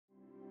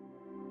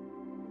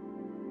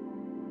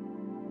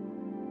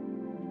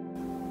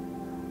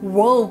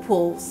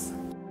whirlpools,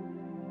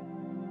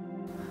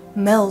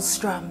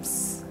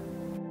 maelstroms.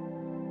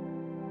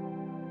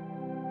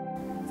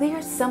 They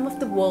are some of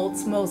the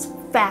world's most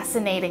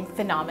fascinating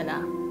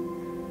phenomena.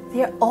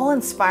 They are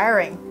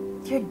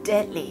awe-inspiring, they're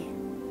deadly,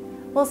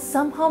 while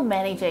somehow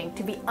managing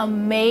to be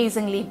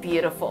amazingly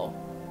beautiful.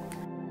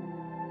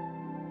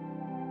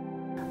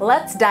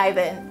 Let's dive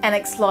in and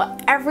explore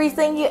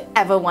everything you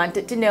ever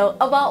wanted to know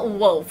about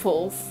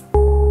whirlpools.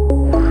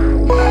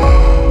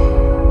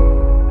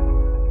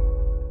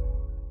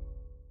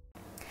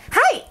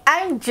 Hi,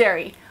 I'm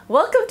Jerry.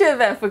 Welcome to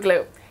Eventful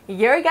Globe,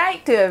 your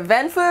guide to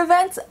eventful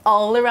events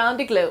all around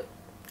the globe.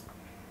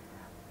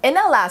 In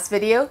our last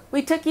video,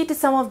 we took you to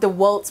some of the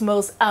world's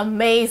most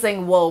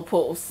amazing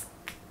whirlpools.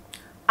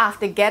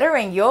 After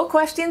gathering your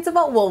questions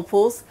about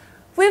whirlpools,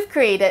 we've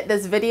created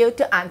this video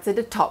to answer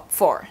the top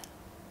 4.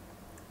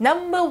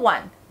 Number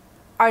 1.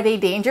 Are they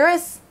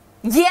dangerous?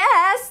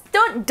 Yes!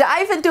 Don't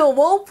dive into a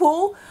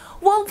whirlpool!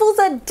 Whirlpools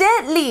are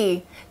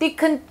deadly! They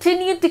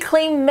continue to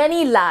claim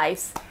many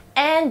lives,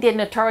 and their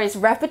notorious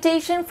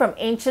reputation from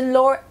ancient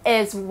lore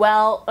is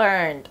well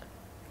earned.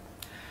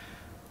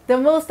 The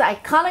most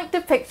iconic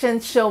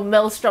depictions show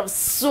maelstroms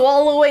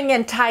swallowing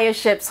entire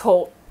ships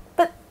whole,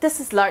 but this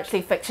is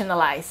largely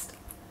fictionalized.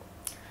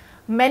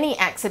 Many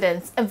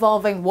accidents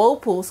involving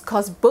whirlpools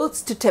cause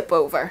boats to tip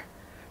over,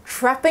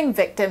 trapping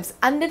victims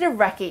under the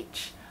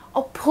wreckage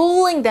or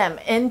pulling them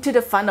into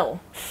the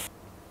funnel.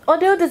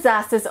 Although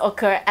disasters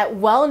occur at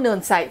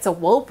well-known sites of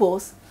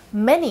whirlpools,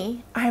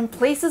 many are in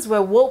places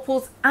where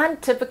whirlpools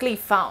aren't typically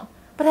found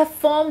but have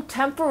formed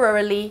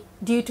temporarily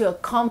due to a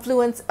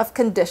confluence of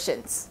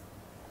conditions.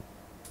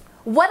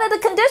 What are the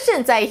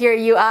conditions, I hear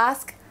you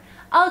ask?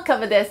 I'll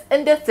cover this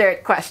in the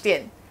third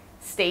question.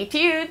 Stay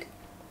tuned!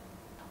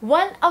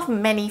 One of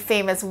many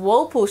famous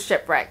whirlpool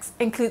shipwrecks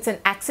includes an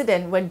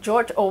accident when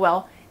George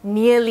Orwell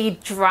nearly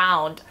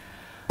drowned.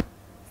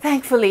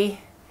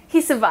 Thankfully,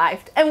 he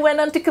survived and went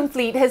on to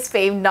complete his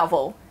famed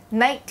novel,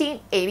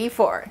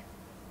 1984.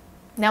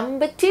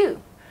 Number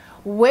 2.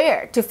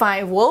 Where to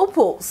find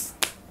whirlpools?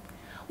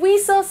 We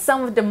saw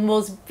some of the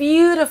most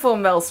beautiful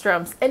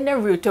maelstroms in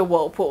Naruto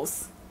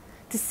whirlpools.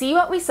 To see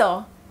what we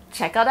saw,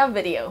 check out our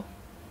video.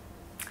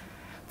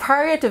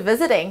 Prior to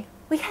visiting,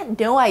 we had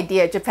no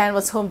idea Japan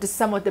was home to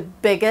some of the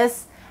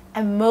biggest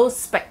and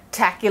most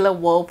spectacular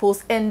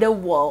whirlpools in the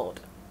world.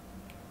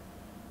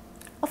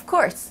 Of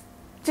course,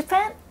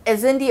 Japan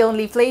isn't the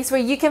only place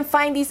where you can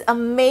find these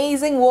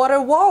amazing water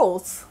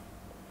whirls.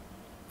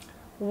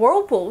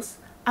 Whirlpools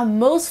are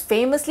most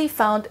famously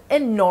found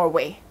in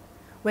Norway,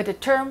 where the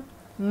term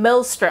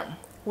maelstrom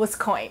was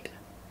coined.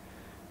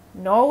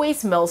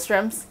 Norway's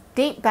maelstroms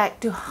date back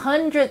to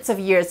hundreds of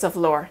years of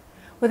lore,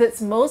 with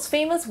its most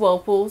famous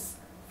whirlpools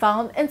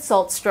found in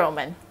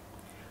Saltstromen,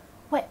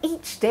 where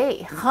each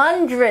day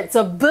hundreds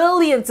of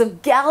billions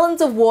of gallons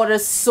of water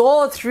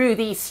soar through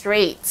these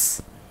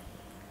straits.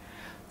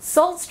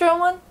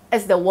 Saltstromen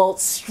is the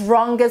world's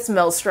strongest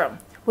maelstrom,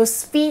 with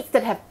speeds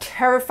that have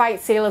terrified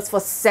sailors for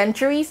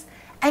centuries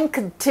and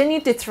continue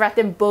to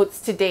threaten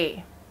boats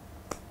today.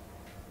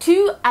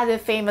 2 other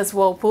famous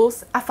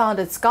whirlpools are found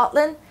in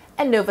Scotland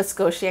and Nova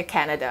Scotia,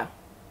 Canada,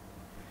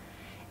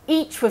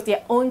 each with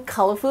their own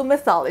colorful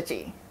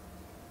mythology.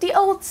 The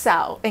Old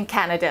Sow in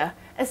Canada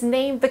is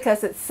named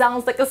because it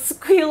sounds like a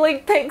squealing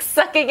pig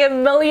sucking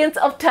in millions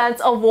of tons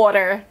of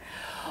water,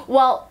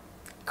 while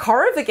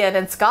Corrigan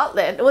in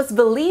Scotland was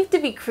believed to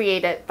be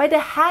created by the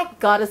hag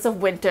goddess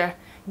of winter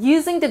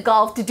using the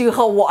Gulf to do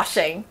her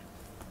washing.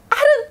 I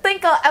don't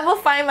think I'll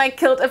ever find my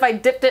kilt if I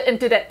dipped it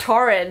into that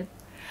torrent.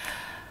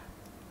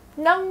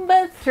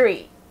 Number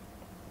 3.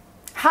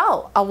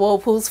 How are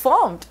whirlpools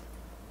formed?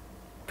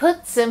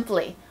 Put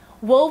simply,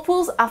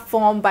 whirlpools are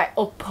formed by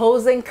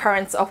opposing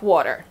currents of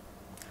water.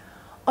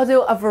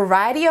 Although a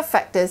variety of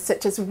factors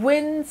such as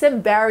winds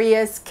and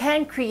barriers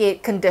can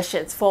create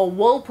conditions for a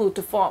whirlpool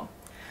to form,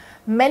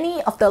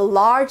 many of the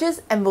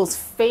largest and most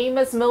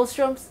famous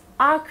maelstroms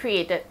are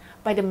created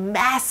by the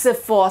massive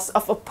force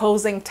of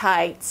opposing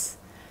tides.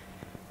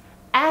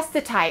 As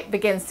the tide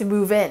begins to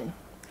move in,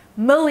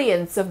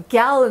 millions of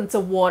gallons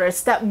of water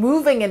start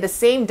moving in the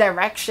same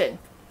direction.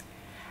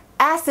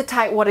 As the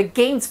tide water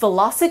gains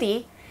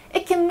velocity,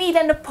 it can meet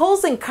an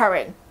opposing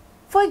current,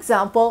 for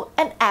example,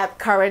 an ebb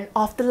current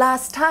of the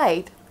last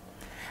tide.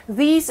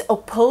 These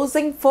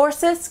opposing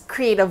forces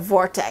create a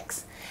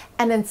vortex,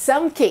 and in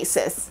some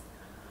cases,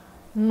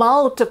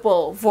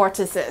 multiple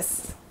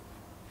vortices,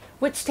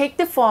 which take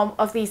the form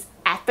of these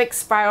epic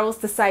spirals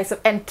the size of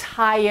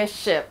entire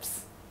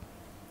ships.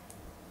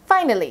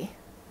 Finally,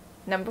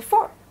 number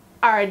 4.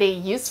 Are they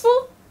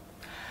useful?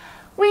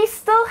 We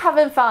still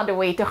haven't found a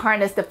way to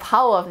harness the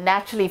power of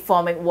naturally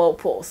forming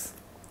whirlpools.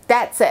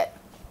 That's it.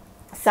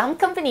 Some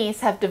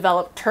companies have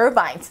developed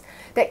turbines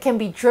that can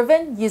be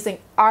driven using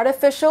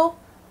artificial,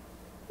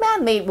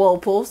 man-made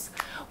whirlpools,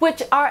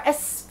 which are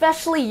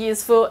especially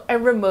useful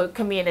in remote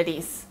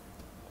communities.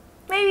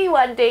 Maybe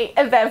one day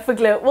Eventful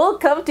Globe will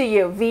come to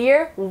you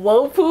via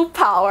whirlpool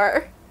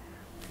power.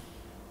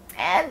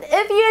 And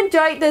if you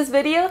enjoyed this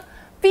video,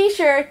 be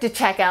sure to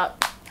check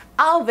out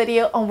our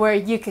video on where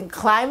you can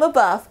climb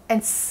above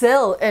and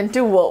sail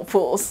into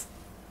whirlpools.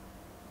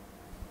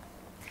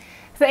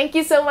 Thank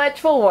you so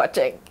much for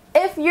watching.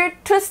 If you're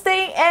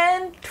twisting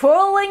and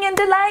twirling in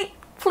delight,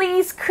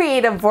 please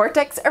create a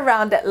vortex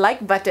around that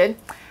like button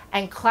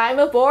and climb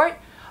aboard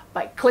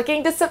by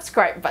clicking the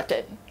subscribe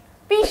button.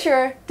 Be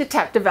sure to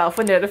tap the bell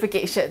for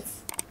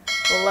notifications.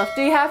 We'd love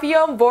to have you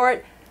on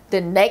board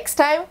the next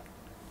time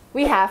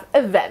we have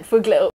Event for Globe.